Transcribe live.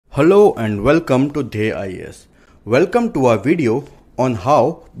Hello and welcome to Dhyeya. Welcome to our video on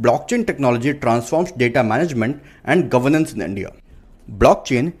how blockchain technology transforms data management and governance in India.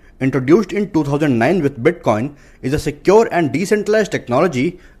 Blockchain, introduced in 2009 with Bitcoin, is a secure and decentralized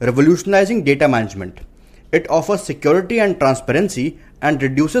technology revolutionizing data management. It offers security and transparency and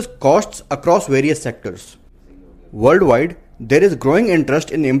reduces costs across various sectors. Worldwide, there is growing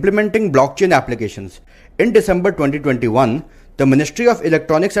interest in implementing blockchain applications. In December 2021, the Ministry of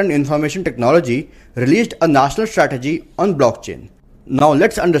Electronics and Information Technology released a national strategy on blockchain. Now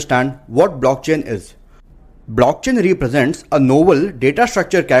let's understand what blockchain is. Blockchain represents a novel data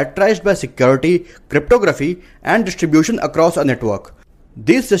structure characterized by security, cryptography, and distribution across a network.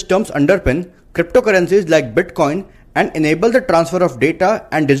 These systems underpin cryptocurrencies like Bitcoin and enable the transfer of data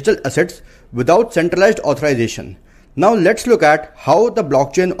and digital assets without centralized authorization. Now let's look at how the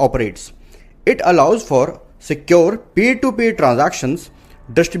blockchain operates. It allows for secure peer-to-peer transactions,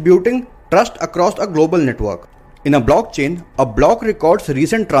 distributing trust across a global network. In a blockchain, a block records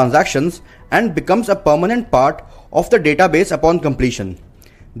recent transactions and becomes a permanent part of the database upon completion.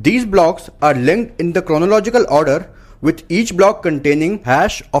 These blocks are linked in the chronological order, with each block containing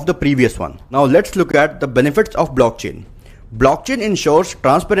hash of the previous one. Now let's look at the benefits of blockchain. Blockchain ensures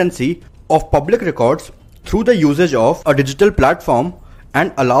transparency of public records through the usage of a digital platform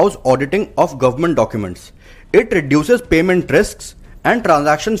and allows auditing of government documents. It reduces payment risks and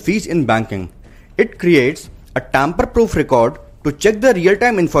transaction fees in banking. It creates a tamper-proof record to check the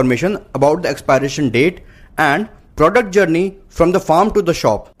real-time information about the expiration date and product journey from the farm to the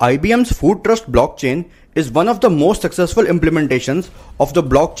shop. IBM's Food Trust blockchain is one of the most successful implementations of the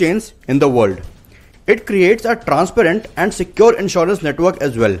blockchains in the world. It creates a transparent and secure insurance network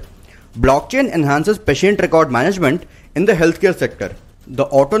as well. Blockchain enhances patient record management in the healthcare sector. The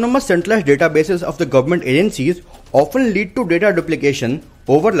autonomous centralized databases of the government agencies often lead to data duplication,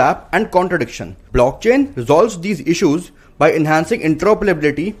 overlap, and contradiction. Blockchain resolves these issues by enhancing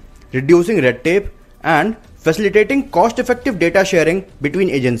interoperability, reducing red tape, and facilitating cost-effective data sharing between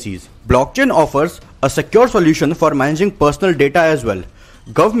agencies. Blockchain offers a secure solution for managing personal data as well.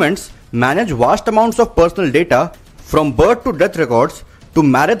 Governments manage vast amounts of personal data, from birth to death records to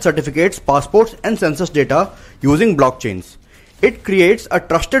marriage certificates, passports, and census data using blockchains. It creates a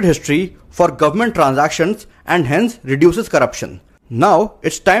trusted history for government transactions and hence reduces corruption. Now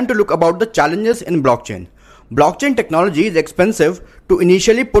it's time to look about the challenges in blockchain. Blockchain technology is expensive to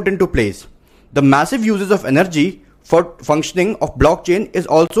initially put into place. The massive uses of energy for functioning of blockchain is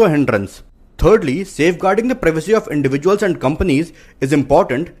also a hindrance. Thirdly, safeguarding the privacy of individuals and companies is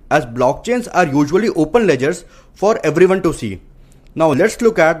important, as blockchains are usually open ledgers for everyone to see. Now let's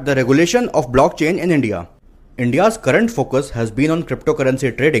look at the regulation of blockchain in India. India's current focus has been on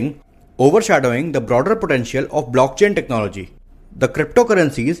cryptocurrency trading, overshadowing the broader potential of blockchain technology. The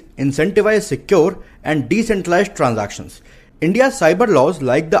cryptocurrencies incentivize secure and decentralized transactions. India's cyber laws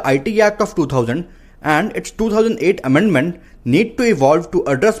like the IT Act of 2000 and its 2008 amendment need to evolve to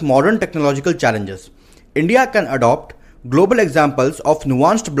address modern technological challenges. India can adopt global examples of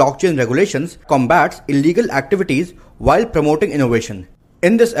nuanced blockchain regulations, combats illegal activities while promoting innovation.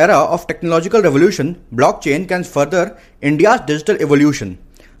 In this era of technological revolution, blockchain can further India's digital evolution.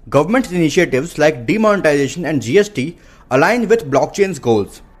 Government initiatives like demonetization and GST align with blockchain's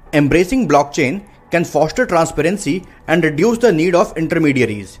goals. Embracing blockchain can foster transparency and reduce the need of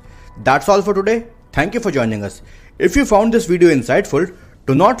intermediaries. That's all for today. Thank you for joining us. If you found this video insightful,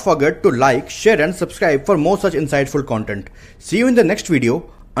 do not forget to like, share and subscribe for more such insightful content. See you in the next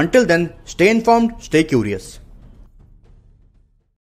video. Until then, stay informed, stay curious.